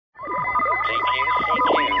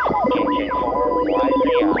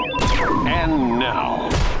And now,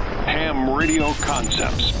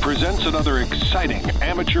 HamRadioConcepts presents another exciting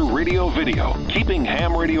amateur radio video, keeping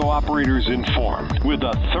ham radio operators informed with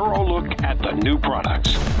a thorough look at the new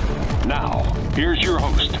products. Now, here's your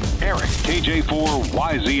host, Eric,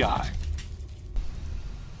 KJ4YZI.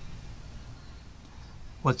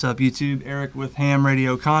 What's up, YouTube? Eric with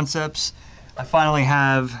HamRadioConcepts. I finally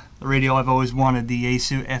have the radio I've always wanted, the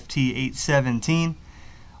Yaesu FT-817,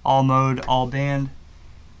 all mode, all band,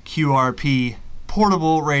 QRP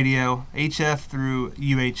portable radio, HF through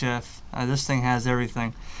UHF. This thing has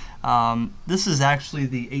everything. This is actually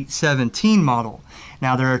the 817 model.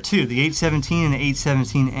 Now there are two, the 817 and the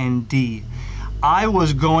 817ND. I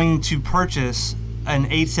was going to purchase an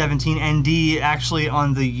 817ND actually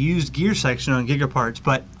on the used gear section on Gigaparts,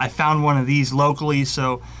 but I found one of these locally,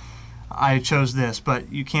 so I chose this.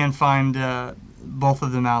 But you can find both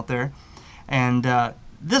of them out there. And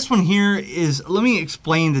this one here is, let me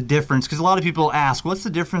explain the difference, because a lot of people ask, what's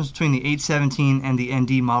the difference between the 817 and the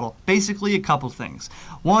ND model? Basically a couple things.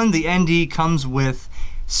 One, the ND comes with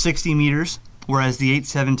 60 meters, whereas the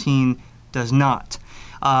 817 does not.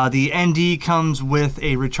 The ND comes with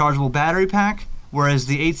a rechargeable battery pack, whereas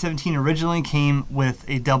the 817 originally came with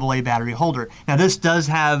a AA battery holder. Now this does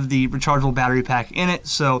have the rechargeable battery pack in it,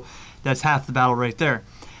 so that's half the battle right there.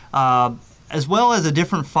 As well as a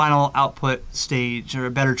different final output stage or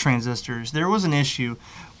better transistors. There was an issue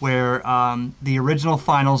where the original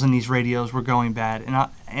finals in these radios were going bad,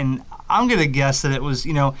 and I'm gonna guess that it was,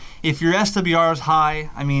 you know, if your SWR is high,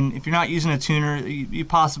 I mean, if you're not using a tuner, you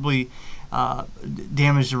possibly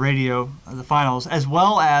damage the radio, the finals, as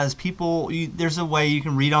well as people, there's a way you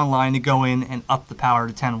can read online to go in and up the power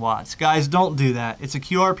to 10 watts. Guys, don't do that. It's a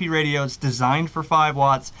QRP radio. It's designed for 5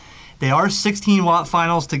 watts. They are 16 watt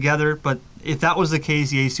finals together, but if that was the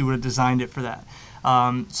case, Yaesu would have designed it for that.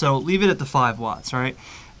 So leave it at the 5 watts, all right?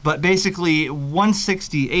 But basically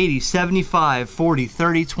 160, 80, 75, 40,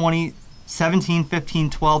 30, 20, 17, 15,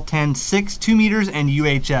 12, 10, 6, 2 meters, and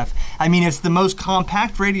UHF. I mean, it's the most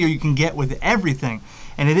compact radio you can get with everything.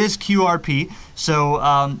 And it is QRP,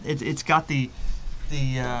 so it's got the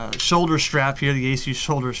shoulder strap here, the Yaesu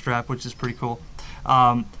shoulder strap, which is pretty cool.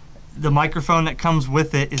 The microphone that comes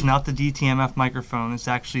with it is not the DTMF microphone. It's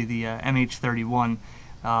actually the MH31,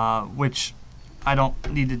 which I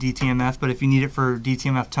don't need the DTMF, but if you need it for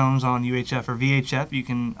DTMF tones on UHF or VHF, you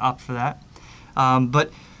can opt for that.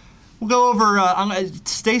 But we'll go over,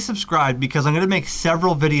 stay subscribed because I'm going to make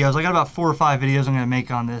several videos. I got about 4 or 5 videos I'm going to make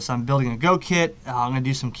on this. I'm building a Go kit. I'm going to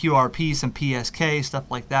do some QRP, some PSK, stuff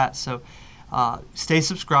like that. So stay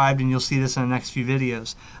subscribed and you'll see this in the next few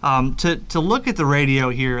videos. To look at the radio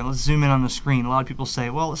here, let's zoom in on the screen. A lot of people say,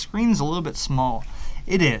 well, the screen is a little bit small.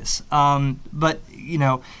 It is, but you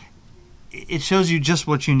know, it shows you just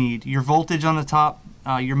what you need. Your voltage on the top,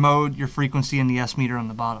 your mode, your frequency, and the S meter on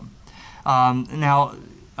the bottom. Now,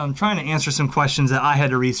 I'm trying to answer some questions that I had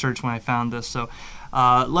to research when I found this. So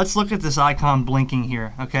let's look at this icon blinking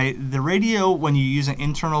here. Okay, the radio, when you use an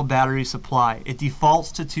internal battery supply, it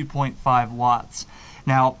defaults to 2.5 watts.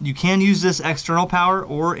 Now you can use this external power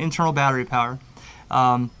or internal battery power,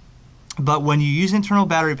 but when you use internal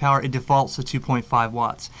battery power, it defaults to 2.5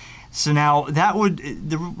 watts. So now that would,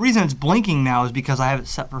 the reason it's blinking now is because I have it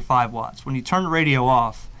set for 5 watts. When you turn the radio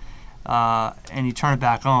off and you turn it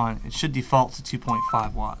back on, it should default to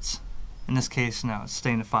 2.5 watts. In this case, no, it's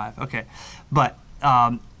staying to 5. Okay, but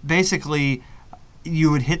basically you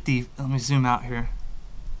would hit the, let me zoom out here,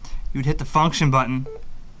 you would hit the function button,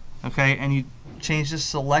 okay, and you change the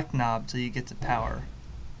select knob till you get to power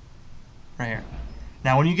right here.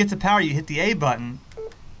 Now when you get to power, you hit the A button.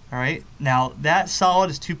 All right, now that solid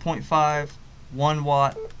is 2.5, 1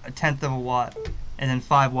 watt, 1/10 of a watt, and then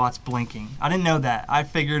 5 watts blinking. I didn't know that. I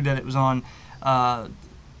figured that it was on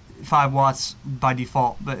 5 watts by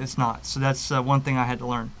default, but it's not. So that's one thing I had to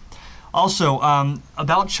learn. Also,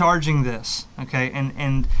 about charging this, okay,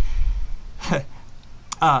 and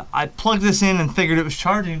I plugged this in and figured it was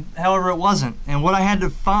charging, however it wasn't. And what I had to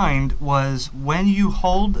find was when you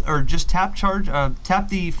hold, or just tap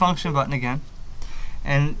the function button again,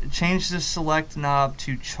 and change the select knob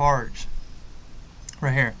to charge,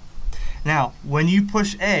 right here. Now, when you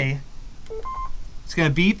push A, it's going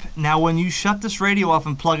to beep. Now, when you shut this radio off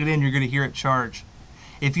and plug it in, you're going to hear it charge.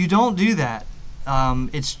 If you don't do that,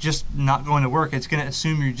 it's just not going to work. It's going to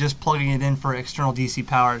assume you're just plugging it in for external DC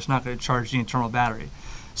power. It's not going to charge the internal battery.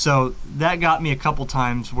 So that got me a couple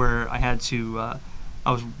times where I had to,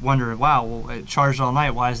 I was wondering, wow, well, it charged all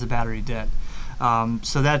night. Why is the battery dead?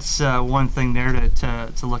 So that's one thing there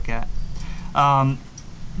to look at.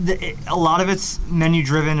 A lot of it's menu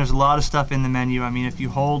driven. There's a lot of stuff in the menu. I mean, if you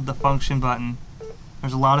hold the function button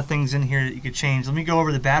There's a lot of things in here that you could change. Let me go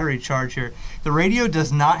over the battery charge here. The radio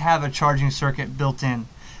does not have a charging circuit built in.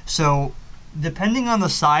 So depending on the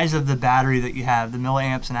size of the battery that you have, the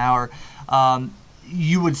milliamps an hour,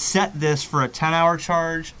 you would set this for a 10-hour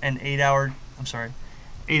charge, an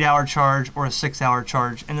 8-hour charge, or a 6-hour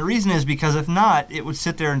charge. And the reason is because if not, it would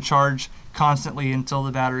sit there and charge constantly until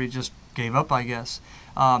the battery just gave up, I guess.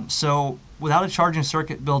 So without a charging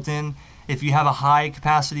circuit built in, if you have a high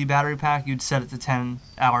capacity battery pack, you'd set it to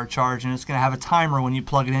 10-hour charge, and it's going to have a timer when you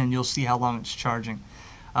plug it in. You'll see how long it's charging.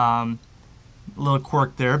 A little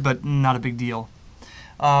quirk there, but not a big deal.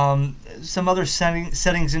 Some other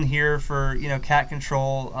settings in here for, you know, cat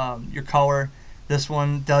control, your color. This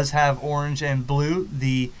one does have orange and blue.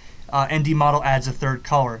 The ND model adds a third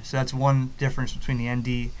color, so that's one difference between the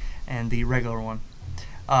ND and the regular one.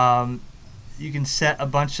 You can set a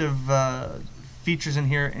bunch of features in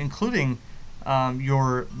here, including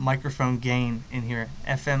your microphone gain in here,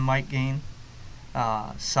 FM mic gain,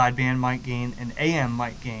 sideband mic gain, and AM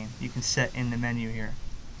mic gain you can set in the menu here.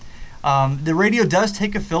 The radio does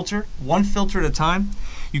take a filter, one filter at a time.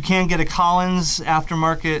 You can get a Collins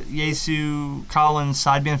aftermarket Yaesu Collins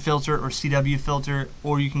sideband filter or CW filter,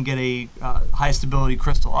 or you can get a high stability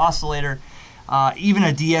crystal oscillator, even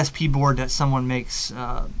a DSP board that someone makes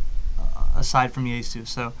aside from Yaesu.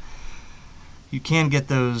 So you can get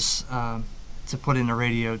those to put in a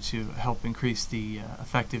radio to help increase the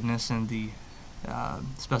effectiveness and the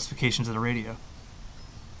specifications of the radio.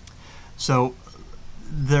 So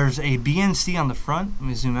there's a BNC on the front. Let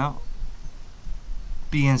me zoom out.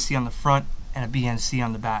 BNC on the front and a BNC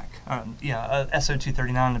on the back. A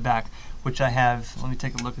SO239 on the back, which I have. Let me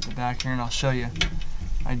take a look at the back here and I'll show you.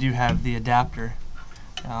 I do have the adapter,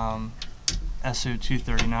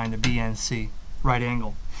 SO239 to BNC, right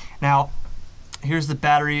angle. Now, here's the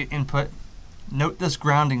battery input. Note this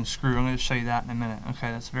grounding screw. I'm going to show you that in a minute.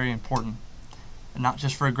 Okay, that's very important. And not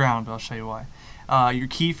just for a ground, but I'll show you why. Your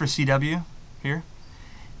key for CW here.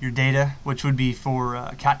 Your data, which would be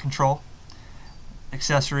for cat control.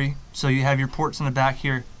 Accessory. So you have your ports in the back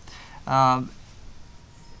here. The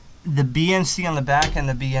BNC on the back and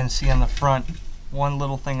the BNC on the front. One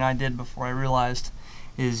little thing I did before I realized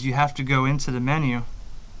is you have to go into the menu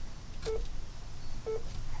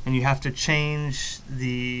and you have to change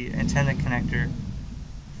the antenna connector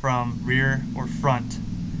from rear or front.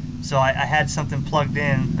 So I had something plugged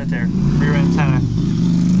in right there, rear antenna.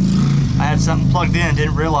 I had something plugged in,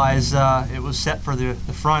 didn't realize it was set for the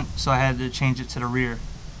front, so I had to change it to the rear.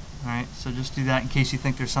 Alright, so just do that in case you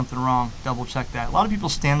think there's something wrong. Double check that. A lot of people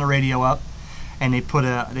stand the radio up and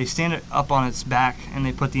they stand it up on its back and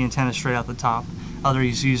they put the antenna straight out the top.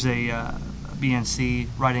 Others use a BNC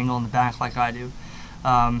right angle in the back like I do.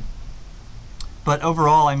 But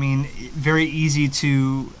overall, I mean, very easy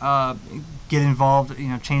to get involved, you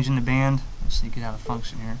know, changing the band. Let's see, get out of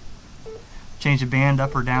function here. Change the band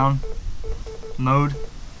up or down. Mode,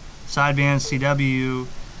 sideband, CW,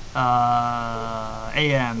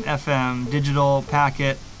 AM, FM, digital,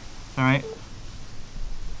 packet, alright?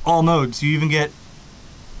 All modes. You even get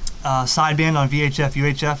sideband on VHF,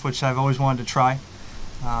 UHF, which I've always wanted to try.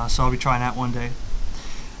 So I'll be trying that one day.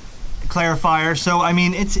 Clarifier. So I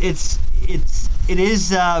mean, it is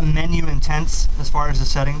menu intense as far as the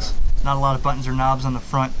settings. Not a lot of buttons or knobs on the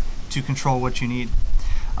front to control what you need.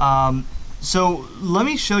 So let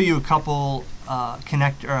me show you a couple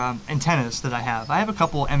antennas that I have. I have a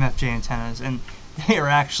couple MFJ antennas, and they are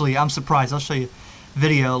actually, I'm surprised. I'll show you a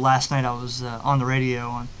video. Last night I was on the radio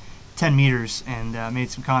on 10 meters and made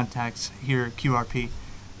some contacts here at QRP.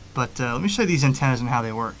 But let me show you these antennas and how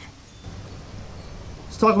they work.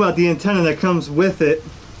 Let's talk about the antenna that comes with it.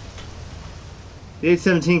 The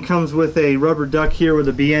 817 comes with a rubber duck here with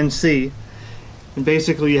a BNC. And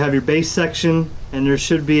basically you have your base section, and there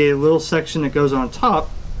should be a little section that goes on top,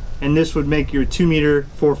 and this would make your 2-meter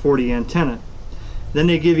 440 antenna. Then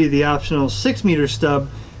they give you the optional 6-meter stub,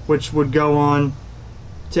 which would go on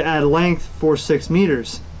to add length for 6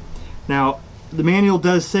 meters. Now, the manual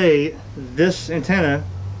does say this antenna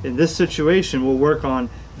in this situation will work on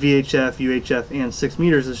VHF, UHF, and 6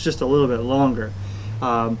 meters. It's just a little bit longer.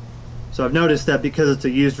 So I've noticed that because it's a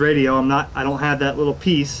used radio, I don't have that little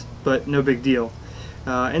piece, but no big deal.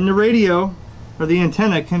 And the radio, or the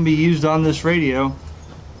antenna, can be used on this radio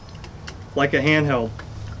like a handheld.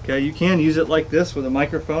 Okay, you can use it like this with a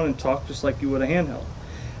microphone and talk just like you would a handheld.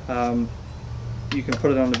 You can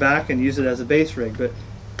put it on the back and use it as a base rig. But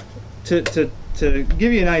to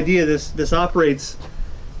give you an idea, this operates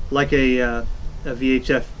like a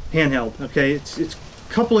VHF handheld. Okay, it's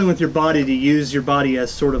coupling with your body to use your body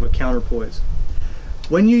as sort of a counterpoise.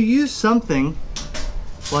 When you use something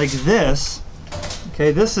like this, okay, Okay,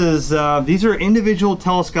 this is these are individual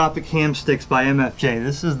telescopic ham sticks by MFJ.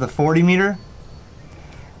 This is the 40 meter.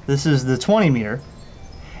 This is the 20 meter,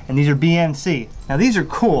 and these are BNC. Now these are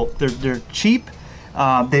cool. They're cheap.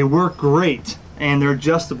 They work great, and they're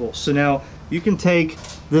adjustable. So now you can take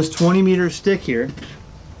this 20 meter stick here,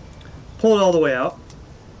 pull it all the way out,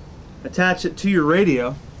 attach it to your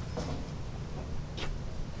radio,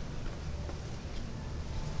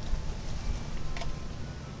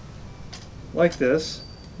 like this,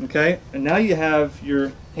 okay? And now you have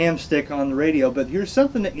your ham stick on the radio, but here's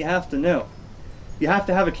something that you have to know. You have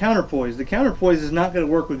to have a counterpoise. The counterpoise is not going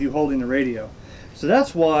to work with you holding the radio. So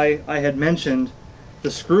that's why I had mentioned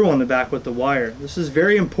the screw on the back with the wire. This is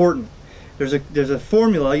very important. There's a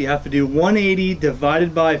formula. You have to do 180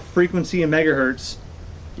 divided by frequency in megahertz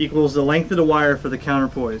equals the length of the wire for the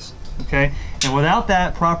counterpoise, okay? And without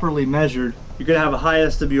that properly measured, you're going to have a high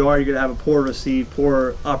SWR, you're going to have a poor receive,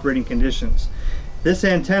 poor operating conditions. This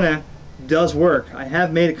antenna does work. I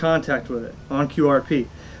have made a contact with it on QRP.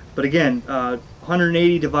 But again,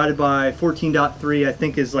 180 divided by 14.3 I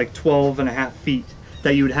think is like 12.5 feet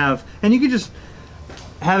that you would have. And you could just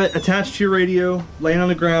have it attached to your radio, laying on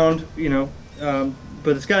the ground, you know,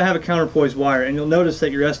 but it's got to have a counterpoise wire. And you'll notice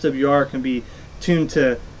that your SWR can be tuned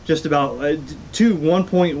to just about to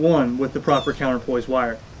 1.1 with the proper counterpoise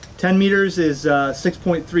wire. 10 meters is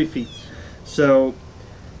 6.3 feet. So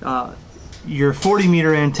your 40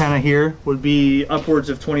 meter antenna here would be upwards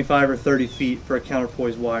of 25 or 30 feet for a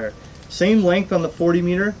counterpoise wire. Same length on the 40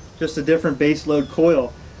 meter, just a different base load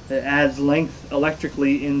coil that adds length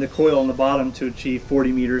electrically in the coil on the bottom to achieve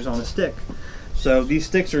 40 meters on a stick. So these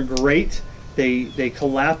sticks are great. They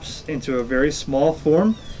collapse into a very small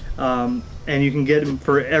form, and you can get them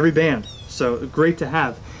for every band. So great to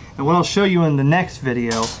have. And what I'll show you in the next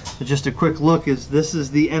video, just a quick look, is this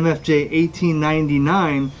is the MFJ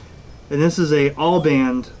 1899, and this is a all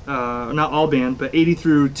band, not all band, but 80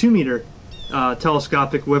 through 2 meter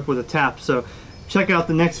telescopic whip with a tap. So check out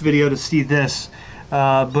the next video to see this.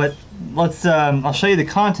 But let's, I'll show you the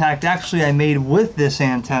contact actually I made with this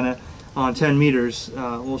antenna on 10 meters.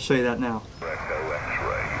 We'll show you that now.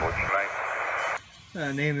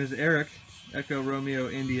 Name is Eric, Echo Romeo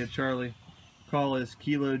India Charlie. Call is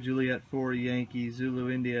Kilo Juliet 4 Yankee Zulu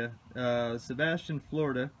India, Sebastian,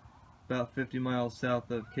 Florida, about 50 miles south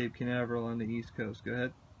of Cape Canaveral on the east coast. Go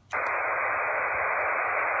ahead. Okay,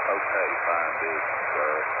 fine, dude.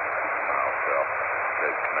 50 miles south of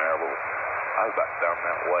Cape Canaveral. I was back down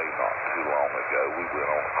that way not too long ago. We went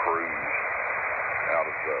on a cruise out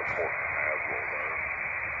of Port Canaveral there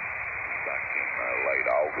back in late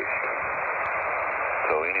August.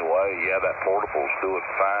 So anyway, yeah, that portable's doing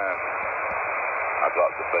fine. I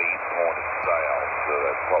got the beam pointed south, so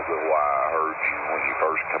that's probably why I heard you when you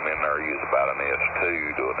first come in there. You was about an S2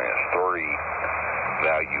 to an S3.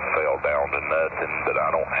 Now you fell down to nothing, but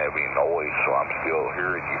I don't have any noise, so I'm still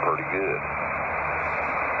hearing you pretty good.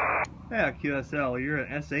 Yeah, QSL, you're at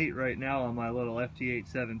S8 right now on my little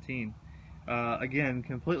FT-817. Again,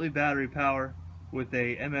 completely battery power with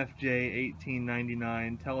a MFJ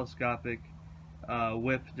 1899 telescopic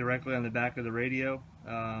whip directly on the back of the radio.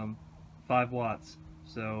 5 watts,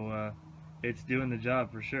 so it's doing the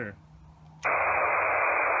job for sure.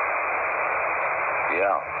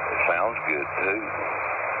 Yeah, it sounds good too.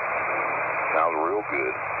 Sounds real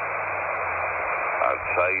good. I'd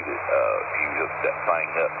say that if you hooked that thing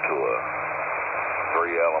up to a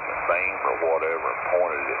 3-element beam or whatever and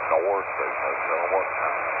pointed it north, there's no telling what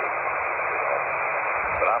kind of signal you get.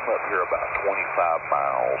 But I'm up here about 25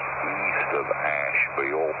 miles east of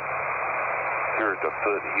Asheville, here at the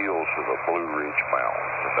foothills of the Blue Ridge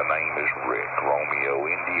Mountains, and the name is Rick, Romeo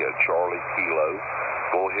India Charlie Kilo.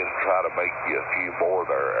 Go ahead and try to make you a few more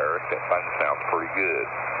there, Eric. That thing sounds pretty good.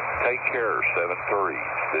 Take care, 7-3.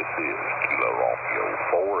 This is Kilo Romeo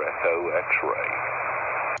 4 Echo X-Ray.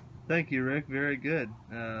 Thank you, Rick. Very good.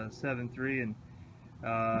 7-3, and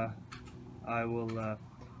I will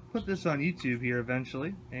put this on YouTube here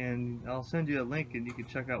eventually, and I'll send you a link, and you can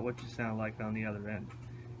check out what you sound like on the other end.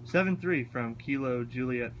 7-3 from Kilo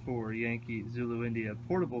Juliet 4 Yankee Zulu India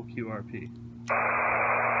portable QRP.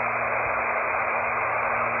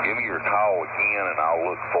 Give me your call again and I'll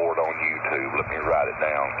look for it on YouTube. Let me write it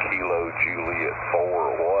down. Kilo Juliet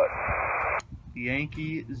 4 what?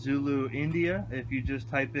 Yankee Zulu India. If you just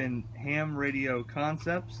type in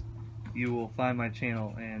HamRadioConcepts, you will find my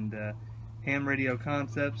channel, and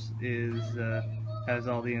HamRadioConcepts is has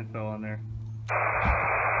all the info on there.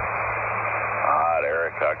 Alright,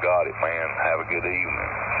 Eric, I got it, man. Have a good evening.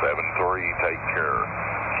 7-3, take care.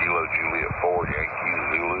 Kilo Juliet 4 Yankee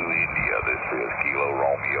Zulu India. This is Kilo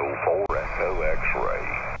Romeo 4 Echo X-Ray.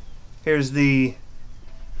 Here's the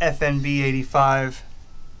FNB85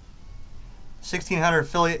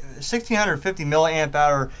 1650 milliamp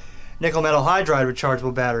hour nickel metal hydride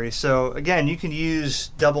rechargeable battery. So again, you can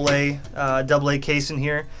use AA case in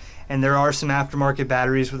here, and there are some aftermarket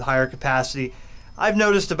batteries with higher capacity. I've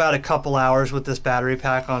noticed about a couple hours with this battery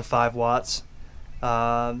pack on 5 watts.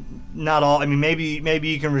 Not all. I mean, maybe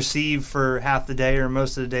you can receive for half the day or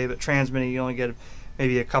most of the day, but transmitting you only get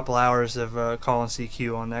maybe a couple hours of call and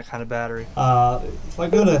CQ on that kind of battery. If I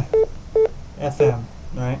go to FM,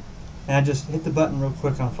 right, and I just hit the button real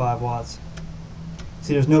quick on 5 watts,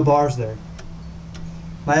 see there's no bars there.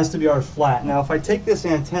 My SWR is flat. Now if I take this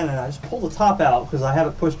antenna and I just pull the top out because I have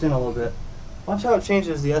it pushed in a little bit, watch how it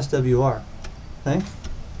changes the SWR. Okay?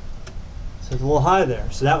 So it's a little high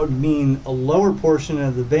there. So that would mean a lower portion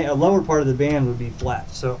of the band, a lower part of the band would be flat.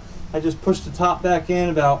 So I just push the top back in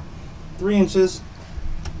about 3 inches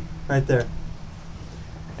right there.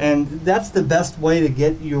 And that's the best way to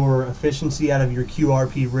get your efficiency out of your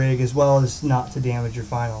QRP rig, as well as not to damage your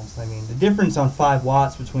finals. I mean, the difference on 5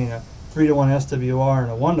 watts between a 3-to-1 SWR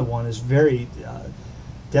and a 1-to-1 is very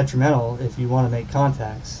detrimental if you want to make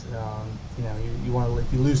contacts. You know, you want to,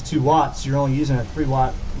 if you lose 2 watts, you're only using a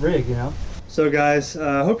 3-watt rig, you know. So guys,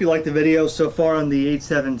 I hope you liked the video so far on the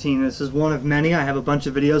 817. This is one of many. I have a bunch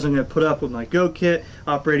of videos I'm going to put up with my Go kit,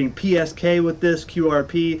 operating PSK with this,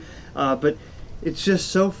 QRP, but it's just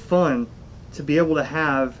so fun to be able to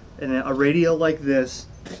have a radio like this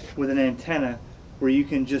with an antenna where you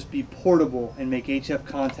can just be portable and make HF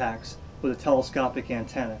contacts with a telescopic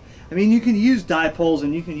antenna. I mean, you can use dipoles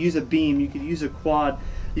and you can use a beam, you can use a quad,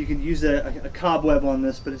 you can use a cobweb on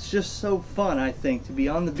this, but it's just so fun, I think, to be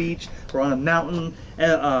on the beach or on a mountain,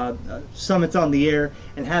 summits on the air,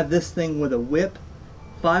 and have this thing with a whip,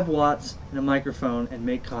 5 watts, and a microphone, and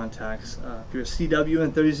make contacts. If you're a CW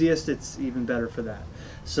enthusiast, it's even better for that.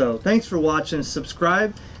 So thanks for watching.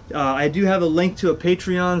 Subscribe. I do have a link to a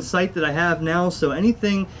Patreon site that I have now, so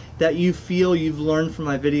anything that you feel you've learned from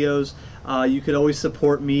my videos, you could always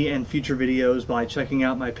support me and future videos by checking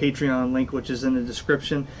out my Patreon link, which is in the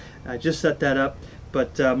description. I just set that up,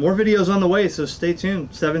 but more videos on the way, so stay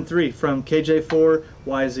tuned. 7.3 from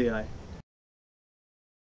KJ4YZI.